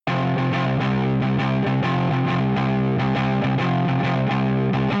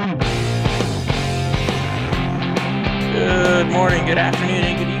morning, good afternoon,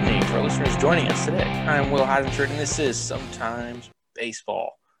 and good evening for our listeners joining us today. I'm Will Heisenberg, and this is Sometimes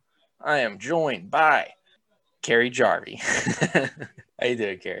Baseball. I am joined by Kerry Jarvie. How you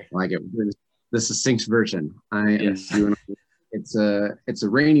doing, Kerry? I like it. The succinct version. I am Yes. doing. It's a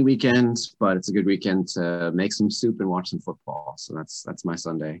rainy weekend, but it's a good weekend to make some soup and watch some football. So that's my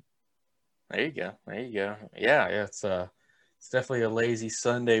Sunday. There you go. Yeah, it's definitely a lazy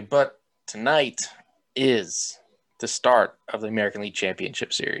Sunday, but tonight is the start of the American League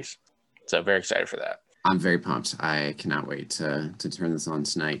Championship Series. So very excited for that. I'm very pumped. I cannot wait to turn this on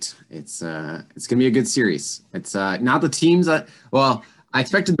tonight. It's gonna be a good series. It's not the teams that I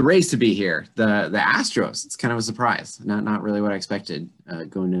expected the Rays to be here. The Astros. It's kind of a surprise. Not really what I expected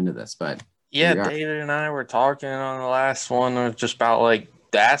going into this, but yeah, David and I were talking on the last one just about like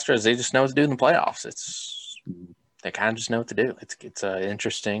the Astros. They just know what to do in the playoffs. They kind of just know what to do. It's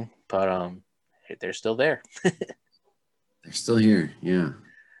interesting, but they're still there. They're still here. Yeah.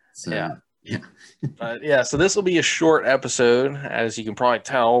 Yeah. But yeah, so this will be a short episode, as you can probably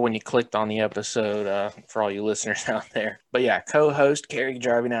tell when you clicked on the episode, for all you listeners out there. But yeah, co-host Kerry,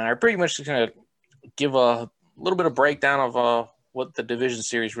 Jarvie, and I are pretty much just going to give a little bit of breakdown of what the division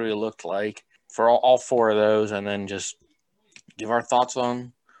series really looked like for all four of those, and then just give our thoughts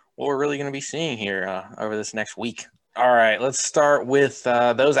on what we're really going to be seeing here over this next week. All right, let's start with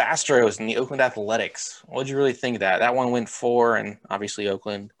those Astros and the Oakland Athletics. What did you really think of that? That one went 4, and obviously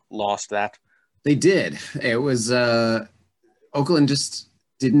Oakland lost that. They did. It was Oakland just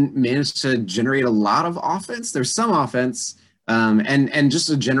didn't manage to generate a lot of offense. There's some offense, and just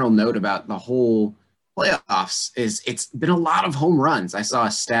a general note about the whole playoffs is it's been a lot of home runs. I saw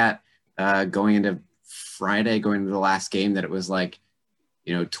a stat going into Friday, going into the last game, that it was like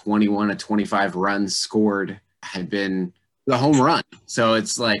 21 to 25 runs scored had been the home run. So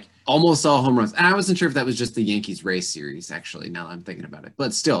it's like almost all home runs. And I wasn't sure if that was just the Yankees-Rays series, actually, now that I'm thinking about it.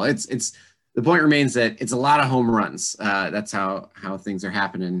 But still, it's the point remains that it's a lot of home runs. That's how things are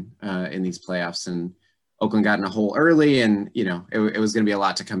happening in these playoffs. And Oakland got in a hole early, and it was going to be a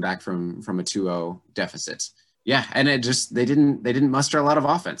lot to come back from a 2-0 deficit. Yeah, and they didn't muster a lot of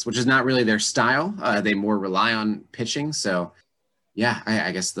offense, which is not really their style. They more rely on pitching. So yeah,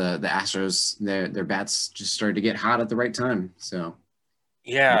 I guess the Astros, their bats just started to get hot at the right time. So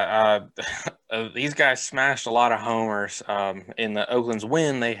yeah, these guys smashed a lot of homers. In the Oakland's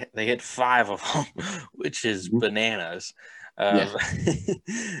win, they hit 5 of them, which is bananas. But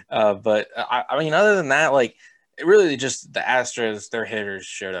I mean, other than that, like, it really just the Astros, their hitters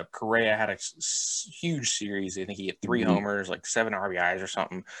showed up. Correa had a huge series. I think he hit 3 homers, like 7 RBIs or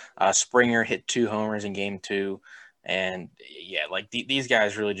something. Springer hit 2 homers in game 2. And yeah, like these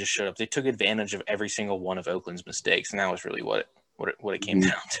guys really just showed up. They took advantage of every single one of Oakland's mistakes, and that was really what it came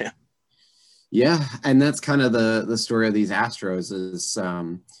down to. Yeah, and that's kind of the story of these Astros is, I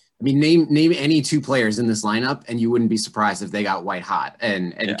mean, name any 2 players in this lineup, and you wouldn't be surprised if they got white hot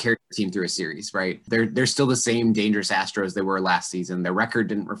and carried the team through a series, right? They're still the same dangerous Astros they were last season. Their record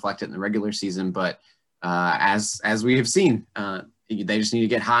didn't reflect it in the regular season, but as we have seen, they just need to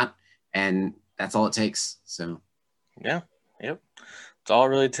get hot, and that's all it takes. So. Yeah, yep. That's all it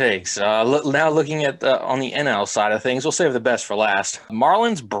really takes. Now looking at on the NL side of things, we'll save the best for last.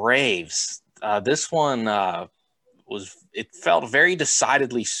 Marlins Braves. This one it felt very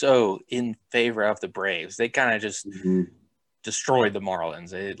decidedly so in favor of the Braves. They kind of just destroyed the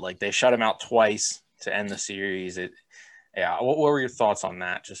Marlins. They shut them out twice to end the series. What were your thoughts on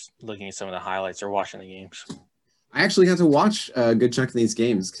that? Just looking at some of the highlights or watching the games. I actually got to watch a good chunk of these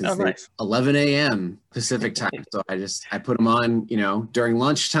games because nice. 11 a.m. Pacific time. So I put them on, during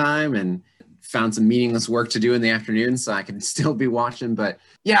lunchtime, and found some meaningless work to do in the afternoon so I could still be watching. But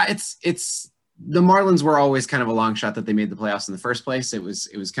yeah, it's the Marlins were always kind of a long shot that they made the playoffs in the first place. It was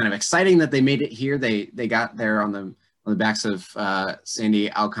kind of exciting that they made it here. They got there on the backs of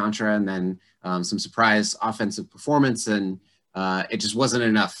Sandy Alcantara, and then some surprise offensive performance, and it just wasn't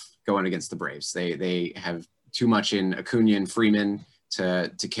enough going against the Braves. They have too much in Acuna and Freeman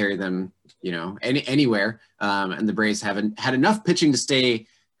to carry them, anywhere. And the Braves haven't had enough pitching to stay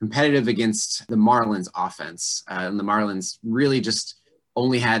competitive against the Marlins offense. And the Marlins really just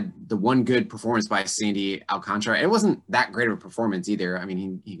only had the one good performance by Sandy Alcantara. It wasn't that great of a performance either. I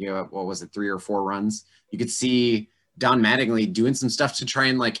mean, he gave up, 3 or 4 runs. You could see Don Mattingly doing some stuff to try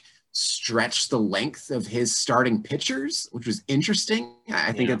and stretch the length of his starting pitchers, which was interesting.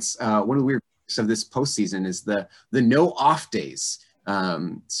 I think it's one of the weird of this postseason is the no off days.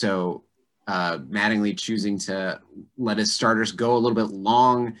 So Mattingly choosing to let his starters go a little bit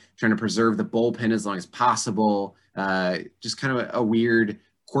long, trying to preserve the bullpen as long as possible. Just kind of a weird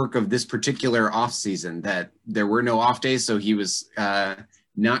quirk of this particular offseason that there were no off days. So he was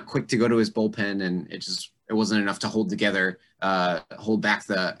not quick to go to his bullpen, and it wasn't enough to hold back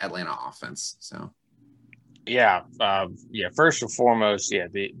the Atlanta offense. So. Yeah. First and foremost,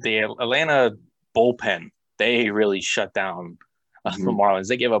 the Atlanta bullpen, they really shut down the Marlins.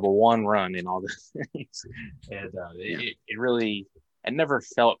 They gave up a 1 run in all this. And it really, it never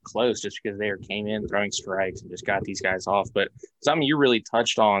felt close just because they came in throwing strikes and just got these guys off. But something you really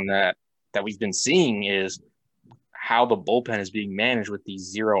touched on that we've been seeing is how the bullpen is being managed with these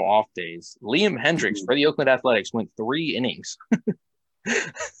 0 off days. Liam Hendricks for the Oakland Athletics went 3 innings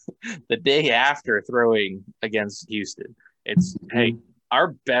the day after throwing against Houston. It's, hey,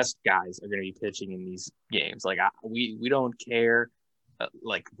 our best guys are going to be pitching in these games. Like, we don't care.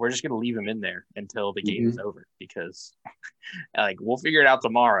 Like, we're just going to leave him in there until the game is over, because like, we'll figure it out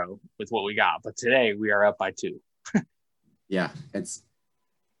tomorrow with what we got. But today we are up by 2. Yeah, it's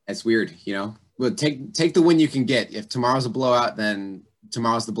weird, you know. Well, take the win you can get. If tomorrow's a blowout, then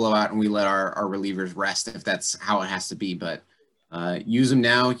tomorrow's the blowout, and we let our relievers rest if that's how it has to be. But use them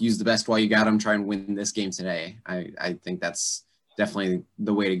now. Use the best while you got them. Try and win this game today. I think that's definitely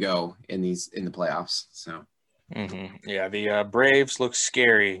the way to go in the playoffs. So. Yeah, the Braves look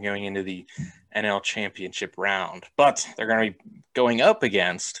scary going into the NL Championship round, but they're going to be going up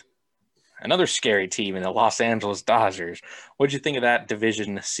against another scary team in the Los Angeles Dodgers. What did you think of that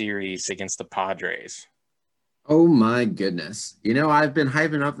division series against the Padres? Oh my goodness. You know, I've been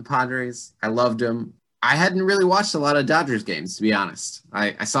hyping up the Padres. I loved them. I hadn't really watched a lot of Dodgers games, to be honest.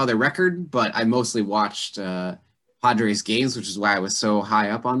 I saw their record, but I mostly watched Padres games, which is why I was so high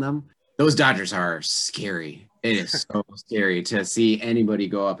up on them. Those Dodgers are scary. It is so scary to see anybody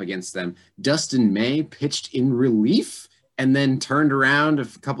go up against them. Dustin May pitched in relief and then turned around a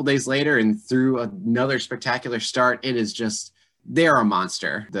couple days later and threw another spectacular start. It is just, they're a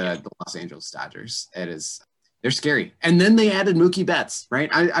monster, the Los Angeles Dodgers. They're scary. And then they added Mookie Betts, right?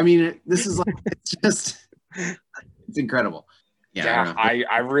 I mean, this is like, it's incredible. Yeah,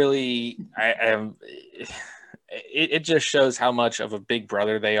 I really am. It just shows how much of a big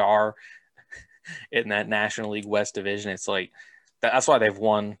brother they are in that National League West division. It's like, that's why they've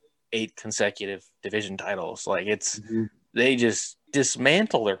won 8 consecutive division titles. Like, it's, they just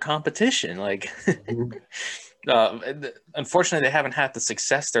dismantle their competition. Like, unfortunately, they haven't had the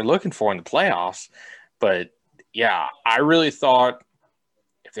success they're looking for in the playoffs. But yeah, I really thought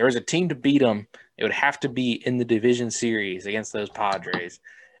if there was a team to beat them, it would have to be in the division series against those Padres.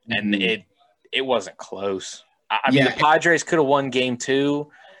 And it wasn't close. I mean, the Padres could have won game 2,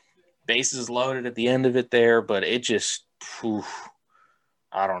 bases loaded at the end of it there, but it just,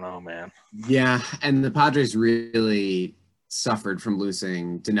 I don't know, man. Yeah, and the Padres really suffered from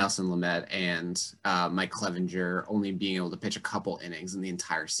losing Dinelson Lamet and Mike Clevenger only being able to pitch a couple innings in the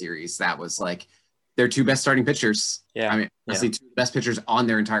entire series. That was like their 2 best starting pitchers. Yeah, I mean, honestly, 2 best pitchers on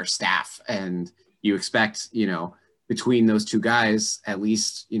their entire staff, and you expect, you know, between those 2 guys, at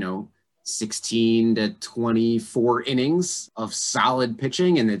least, you know, 16 to 24 innings of solid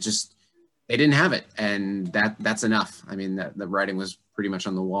pitching, and they didn't have it, and that's enough. I mean, the writing was pretty much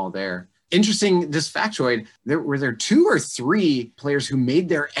on the wall there. Interesting, just factoid, were there 2 or 3 players who made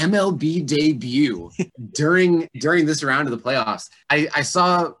their MLB debut during this round of the playoffs. I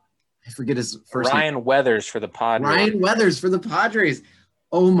saw, I forget his first name. Ryan Weathers for the Padres. Ryan Weathers for the Padres.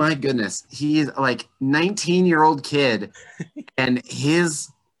 Oh my goodness. He is like 19-year-old kid, and his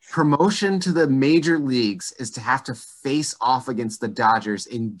promotion to the major leagues is to have to face off against the Dodgers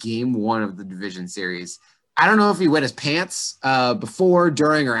in game 1 of the division series. I don't know if he wet his pants before,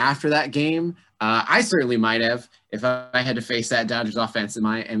 during, or after that game. I certainly might have if I had to face that Dodgers offense in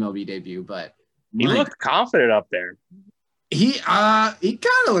my MLB debut, but he looked confident up there. He kind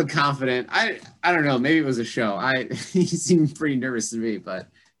of looked confident. I don't know. Maybe it was a show. He seemed pretty nervous to me, but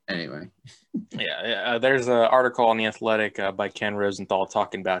anyway. Yeah, there's an article on The Athletic by Ken Rosenthal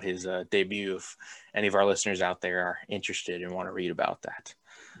talking about his debut. If any of our listeners out there are interested and want to read about that.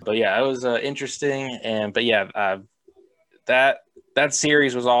 But yeah, it was interesting. That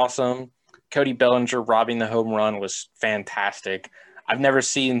series was awesome. Cody Bellinger robbing the home run was fantastic. I've never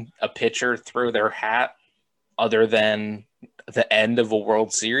seen a pitcher throw their hat other than the end of a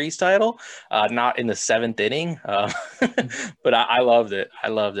World Series title, not in the 7th inning. But I loved it. I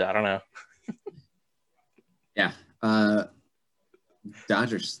don't know. Yeah.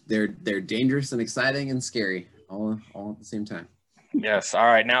 Dodgers, they're dangerous and exciting and scary all at the same time. Yes. All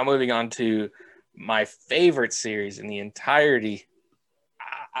right. Now moving on to my favorite series in the entirety.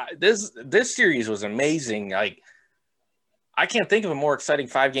 This series was amazing. Like, I can't think of a more exciting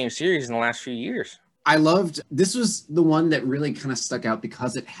 5-game series in the last few years. I loved, this was the one that really kind of stuck out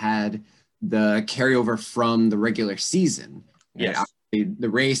because it had the carryover from the regular season. Right? Yes. The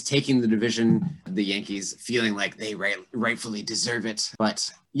Rays taking the division, the Yankees feeling like they rightfully deserve it. But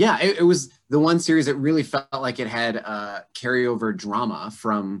yeah, it was the one series that really felt like it had carryover drama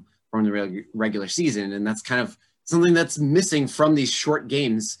from the regular season. And that's kind of something that's missing from these short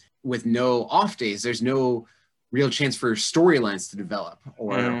games with no off days. There's no real chance for storylines to develop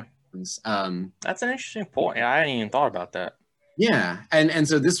or that's an interesting point. I hadn't even thought about that. yeah, and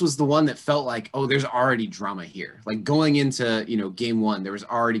so this was the one that felt like, oh, there's already drama here. Like going into, game one, there was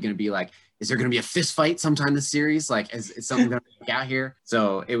already going to be like, is there going to be a fist fight sometime this series? Like, is something going to work out here?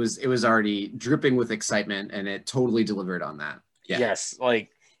 So it was already dripping with excitement, and it totally delivered on that. Yeah. Yes, like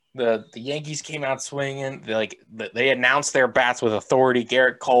the Yankees came out swinging. They announced their bats with authority.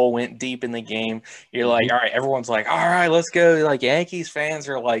 Garrett Cole went deep in the game. You're like, all right, everyone's like, all right, let's go. Like Yankees fans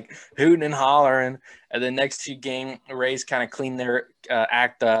are like hooting and hollering. And the next two game, the Rays kind of cleaned their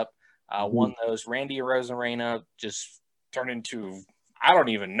act up. Won those. Randy Arozarena just turned into I don't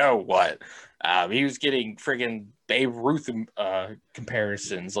even know what. He was getting friggin' Babe Ruth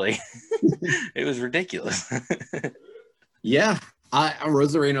comparisons. Like it was ridiculous. Yeah,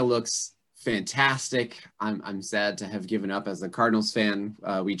 Rosarena looks fantastic. I'm sad to have given up as a Cardinals fan.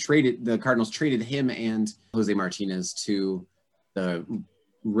 The Cardinals traded him and Jose Martinez to the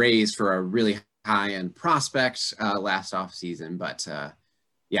Rays for a really high-end prospect last offseason. But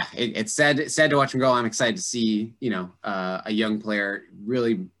yeah, it's sad to watch him go. I'm excited to see a young player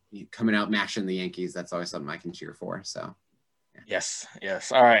really coming out mashing the Yankees. That's always something I can cheer for. So yeah.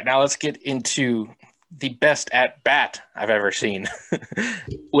 Yes. All right, now let's get into the best at bat I've ever seen.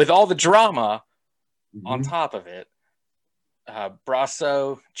 With all the drama on top of it,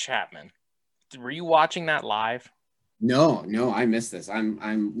 Brasso Chapman. Were you watching that live? No, I missed this.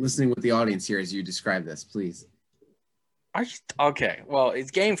 I'm listening with the audience here as you describe this, please. Okay, well,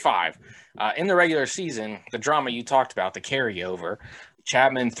 it's game 5. In the regular season, the drama you talked about, the carryover,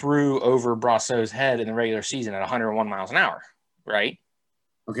 Chapman threw over Brasso's head in the regular season at 101 miles an hour, right?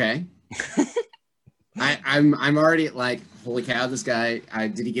 Okay. I'm already like, holy cow, this guy,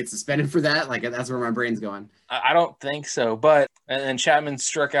 did he get suspended for that? Like, that's where my brain's going. I don't think so, but and then Chapman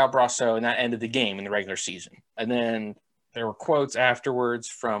struck out Brasso, and that ended the game in the regular season. And then there were quotes afterwards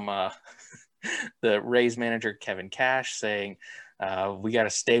from the Rays manager, Kevin Cash, saying, we got a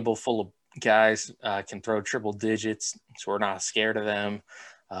stable full of guys can throw triple digits, so we're not scared of them.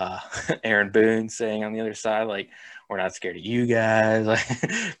 Aaron Boone saying on the other side, like, we're not scared of you guys. Like,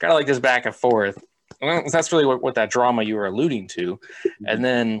 kind of like this back and forth. Well, that's really what that drama you were alluding to. And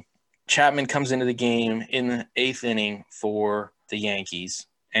then Chapman comes into the game in the 8th inning for the Yankees,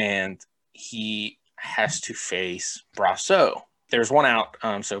 and he has to face Brasso. There's one out,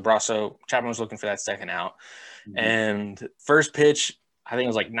 so Chapman was looking for that second out. And first pitch, I think it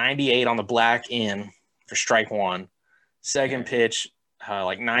was like 98 on the black in for strike 1. Second pitch,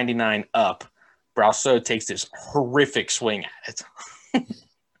 like 99 up. Brasso takes this horrific swing at it.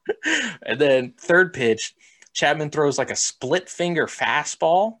 And then third pitch, Chapman throws like a split finger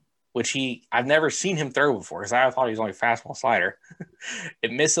fastball, which I've never seen him throw before because I thought he was only fastball slider.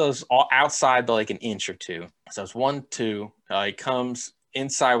 It misses all outside by like an inch or two. So it's 1-2. He comes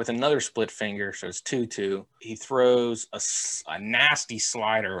inside with another split finger, so it's 2-2. He throws a nasty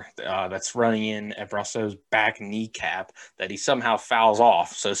slider that's running in at Brasso's back kneecap that he somehow fouls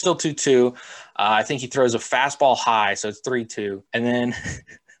off. So it's still 2-2. I think he throws a fastball high, so it's 3-2. And then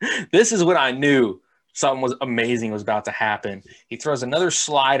this is when I knew something was amazing was about to happen. He throws another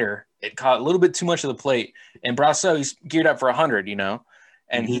slider. It caught a little bit too much of the plate. And Brasso, he's geared up for 100,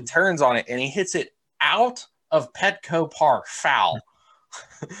 and he turns on it, and he hits it out of Petco Park, foul.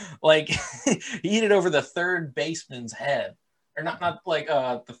 Like, he hit it over the third baseman's head. Or not like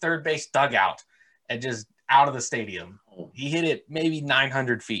the third base dugout, and just out of the stadium. He hit it maybe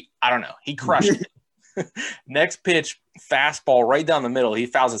 900 feet. I don't know. He crushed it. Next pitch, fastball right down the middle. He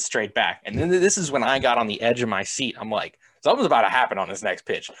fouls it straight back. And then this is when I got on the edge of my seat. I'm like, something's about to happen on this next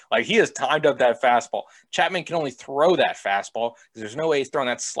pitch. Like, he has timed up that fastball. Chapman can only throw that fastball because there's no way he's throwing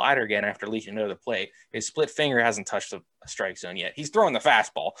that slider again after leaking into the plate. His split finger hasn't touched the strike zone yet. He's throwing the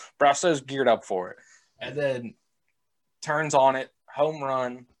fastball. Brasso's geared up for it. And then turns on it, home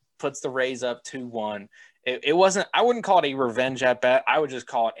run, puts the Rays up 2-1. It wasn't – I wouldn't call it a revenge at-bat. I would just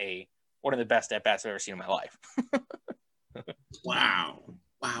call it one of the best at-bats I've ever seen in my life. Wow.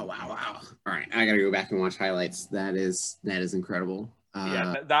 All right, I gotta go back and watch highlights. That is incredible.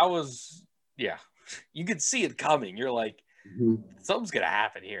 That was you could see it coming. You're like, something's gonna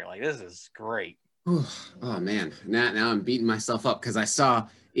happen here. Like, this is great. Oh man, now I'm beating myself up because I saw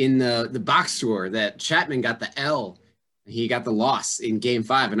in the box score that Chapman got the L. He got the loss in Game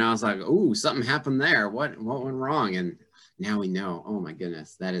 5, and I was like, "Ooh, something happened there. What went wrong?" And now we know. Oh my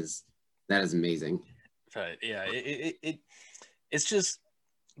goodness, that is amazing. But yeah, it's just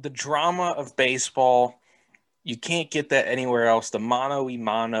the drama of baseball. You can't get that anywhere else. The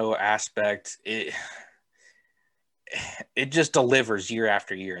mano-a-mano aspect, it just delivers year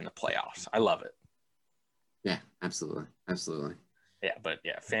after year in the playoffs. I love it. Yeah, absolutely. Yeah, but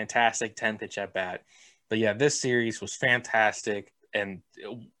yeah, fantastic 10 pitch at bat. But yeah, this series was fantastic, and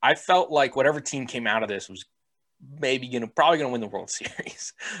I felt like whatever team came out of this was probably gonna win the World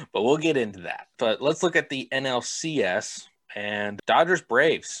Series. But we'll get into that. But let's look at the NLCS and Dodgers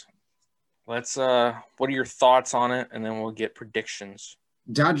Braves. Let's what are your thoughts on it, and then we'll get predictions.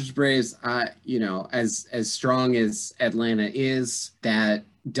 Dodgers Braves, as strong as Atlanta is, that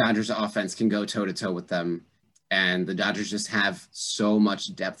Dodgers offense can go toe to toe with them, and the Dodgers just have so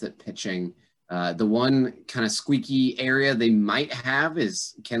much depth at pitching. The one kind of squeaky area they might have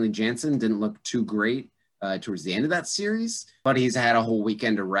is Kenley Jansen didn't look too great towards the end of that series, but he's had a whole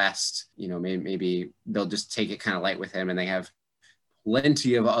weekend to rest. Maybe they'll just take it kind of light with him, and they have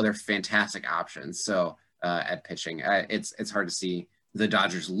plenty of other fantastic options. So at pitching, it's hard to see the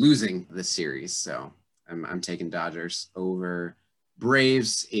Dodgers losing this series. So I'm taking Dodgers over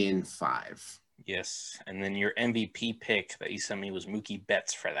Braves in 5. Yes, and then your MVP pick that you sent me was Mookie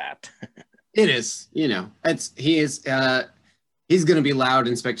Betts for that. It is, he's going to be loud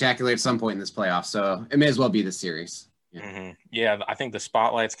and spectacular at some point in this playoff. So it may as well be the series. Yeah, yeah, I think the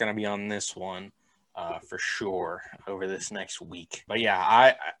spotlight's going to be on this one for sure over this next week. But yeah,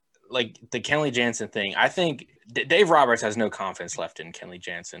 I like the Kenley Jansen thing. I think Dave Roberts has no confidence left in Kenley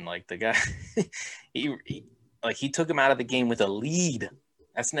Jansen. Like the guy, he took him out of the game with a lead.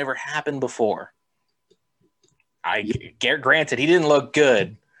 That's never happened before. Granted, he didn't look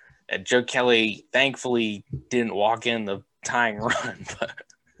good. Joe Kelly thankfully didn't walk in the tying run, but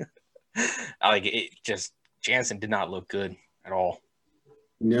Jansen did not look good at all.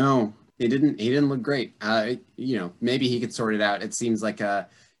 No, he didn't look great. Maybe he could sort it out. It seems like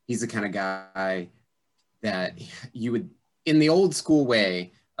he's the kind of guy that you would, in the old school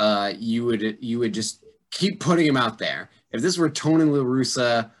way, you would just keep putting him out there. If this were Tony La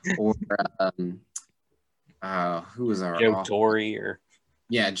Russa or who was our Joe Torre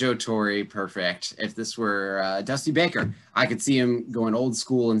Joe Torre, perfect. If this were Dusty Baker, I could see him going old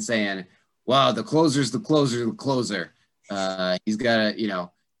school and saying, "Wow, the closer's the closer. He's got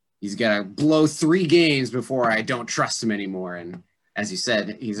to blow 3 games before I don't trust him anymore." And as you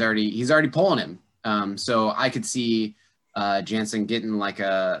said, he's already pulling him. So I could see Jansen getting like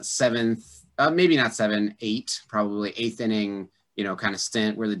a 7th, maybe not 7, 8, probably 8th inning, kind of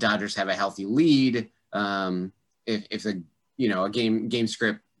stint where the Dodgers have a healthy lead. If a game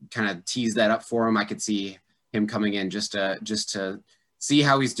script kind of tease that up for him, I could see him coming in just to see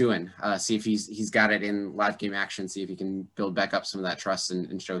how he's doing, see if he's got it in live game action, see if he can build back up some of that trust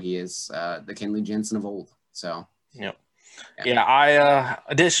and show he is the Kenley Jansen of old. So, yep. Yeah, I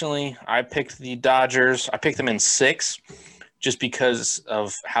picked the Dodgers. I picked them in 6 just because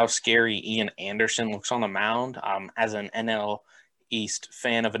of how scary Ian Anderson looks on the mound. As an NL East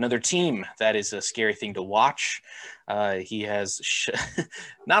fan of another team, that is a scary thing to watch. He has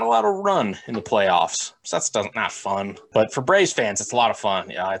not a lot of run in the playoffs, so that's not fun. But for Braves fans, it's a lot of fun.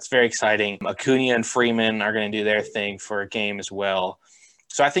 It's very exciting. Acuna and Freeman are going to do their thing for a game as well.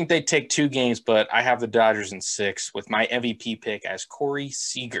 So I think they take 2 games, but I have the Dodgers in 6 with my MVP pick as Corey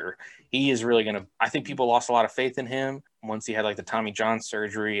Seager. He is really going to – I think people lost a lot of faith in him once he had like the Tommy John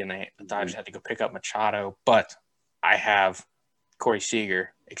surgery and the Dodgers had to go pick up Machado. But I have Corey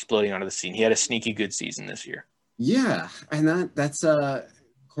Seager exploding onto the scene. He had a sneaky good season this year. Yeah, and that's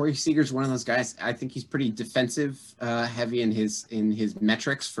Corey Seager's one of those guys. I think he's pretty defensive heavy in his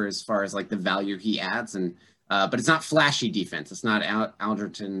metrics for as far as like the value he adds, and but it's not flashy defense. It's not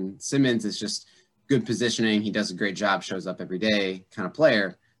Alderton Simmons. It's just good positioning. He does a great job, shows up every day kind of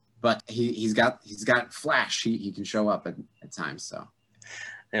player, but he's got flash. He can show up at times. So.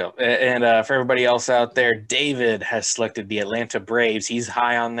 And for everybody else out there, David has selected the Atlanta Braves. He's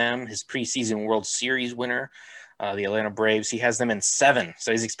high on them. His preseason World Series winner, the Atlanta Braves. He has them in 7,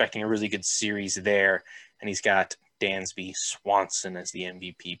 so he's expecting a really good series there. And he's got Dansby Swanson as the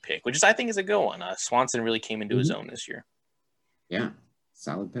MVP pick, which I think is a good one. Swanson really came into his own this year. Yeah,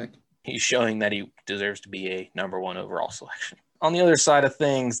 solid pick. He's showing that he deserves to be a number 1 overall selection. On the other side of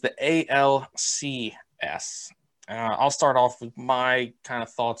things, the ALCS. I'll start off with my kind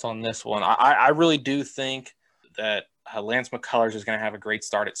of thoughts on this one. I really do think that Lance McCullers is going to have a great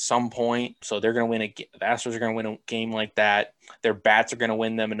start at some point. So they're going to win the Astros are going to win a game like that. Their bats are going to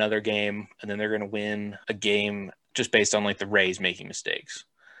win them another game, and then they're going to win a game just based on like the Rays making mistakes.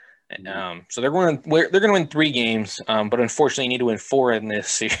 So they're going to win 3 games, but unfortunately, you need to win 4 in this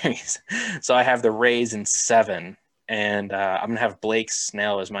series. So I have the Rays in 7, and I'm going to have Blake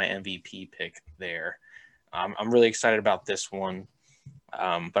Snell as my MVP pick there. I'm really excited about this one,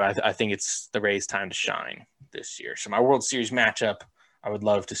 but I think it's the Rays' time to shine this year. So my World Series matchup, I would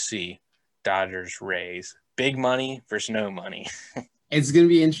love to see Dodgers-Rays. Big money versus no money. It's going to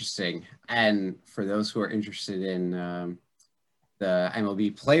be interesting, and for those who are interested in the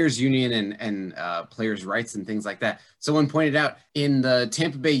MLB Players Union and players' rights and things like that. Someone pointed out in the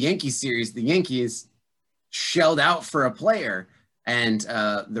Tampa Bay Yankees series, the Yankees shelled out for a player, and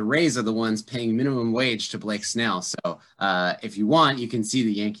the Rays are the ones paying minimum wage to Blake Snell. So if you want, you can see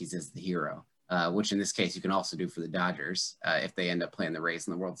the Yankees as the hero, which in this case you can also do for the Dodgers if they end up playing the Rays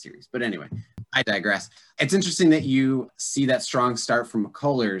in the World Series. But anyway, I digress. It's interesting that you see that strong start from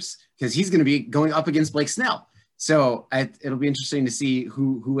McCullers because he's going to be going up against Blake Snell. So it'll be interesting to see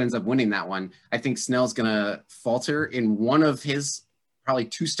who ends up winning that one. I think Snell's going to falter in one of his probably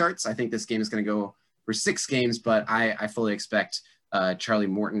 2 starts. I think this game is going to go for 6 games, but I fully expect Charlie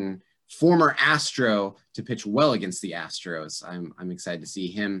Morton, former Astro, to pitch well against the Astros. I'm excited to see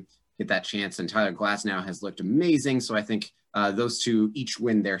him get that chance. And Tyler Glasnow has looked amazing. So I think those 2 each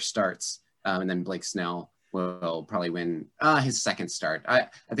win their starts. And then Blake Snell will probably win his 2nd start. I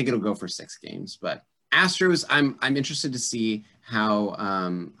think it'll go for 6 games, but Astros, I'm interested to see how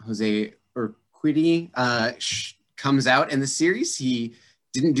Jose Urquidy comes out in the series. He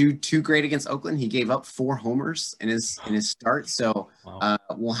didn't do too great against Oakland. He gave up 4 homers in his start, so wow.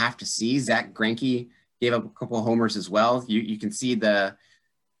 We'll have to see. Zach Greinke gave up a couple of homers as well. You can see the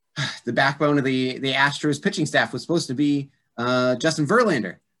backbone of the Astros pitching staff was supposed to be Justin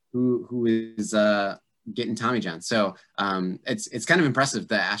Verlander, who is getting Tommy John. So it's kind of impressive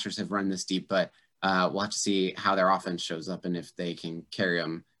the Astros have run this deep, but we'll have to see how their offense shows up and if they can carry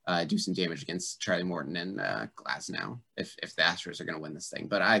them, do some damage against Charlie Morton and Glasnow if the Astros are going to win this thing.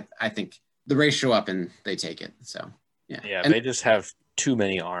 But I think the Rays show up and they take it. So, yeah. Yeah, and they just have too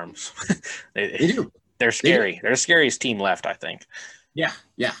many arms. they do. They're scary. They're the scariest team left, I think. Yeah,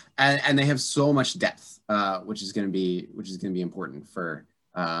 yeah. And they have so much depth, which is going to be important for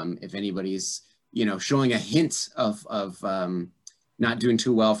if anybody's, showing a hint of not doing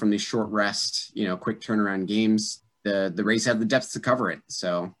too well from these short rest, quick turnaround games. The Rays have the depth to cover it.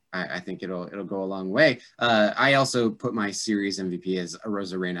 So I think it'll go a long way. I also put my series MVP as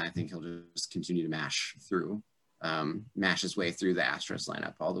Arozarena. I think he'll just continue to mash his way through the Astros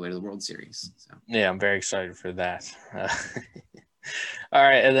lineup all the way to the World Series. So yeah, I'm very excited for that. All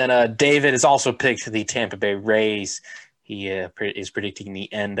right. And then David has also picked the Tampa Bay Rays. He is predicting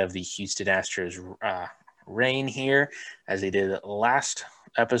the end of the Houston Astros reign here, as he did last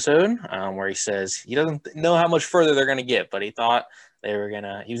episode, where he says he doesn't know how much further they're going to get, but he thought he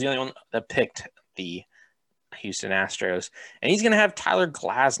was the only one that picked the Houston Astros, and he's going to have Tyler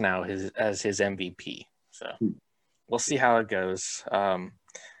Glasnow as his MVP. So we'll see how it goes.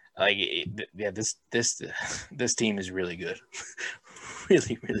 This team is really good.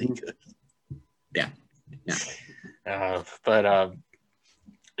 Really, really good. Yeah.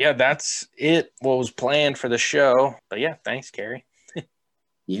 Yeah, that's it. What was planned for the show. But yeah, thanks, Kerry.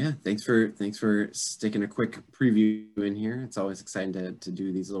 Yeah, thanks for sticking a quick preview in here. It's always exciting to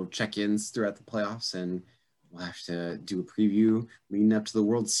do these little check-ins throughout the playoffs, and we'll have to do a preview leading up to the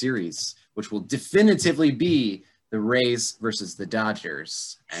World Series, which will definitively be the Rays versus the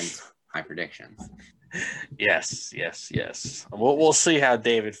Dodgers, and my predictions. Yes. We'll see how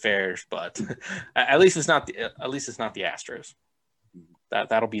David fares, but at least it's not the Astros.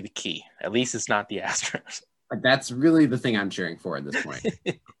 That'll be the key. At least it's not the Astros. That's really the thing I'm cheering for at this point.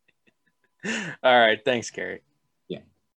 All right. Thanks, Kerry.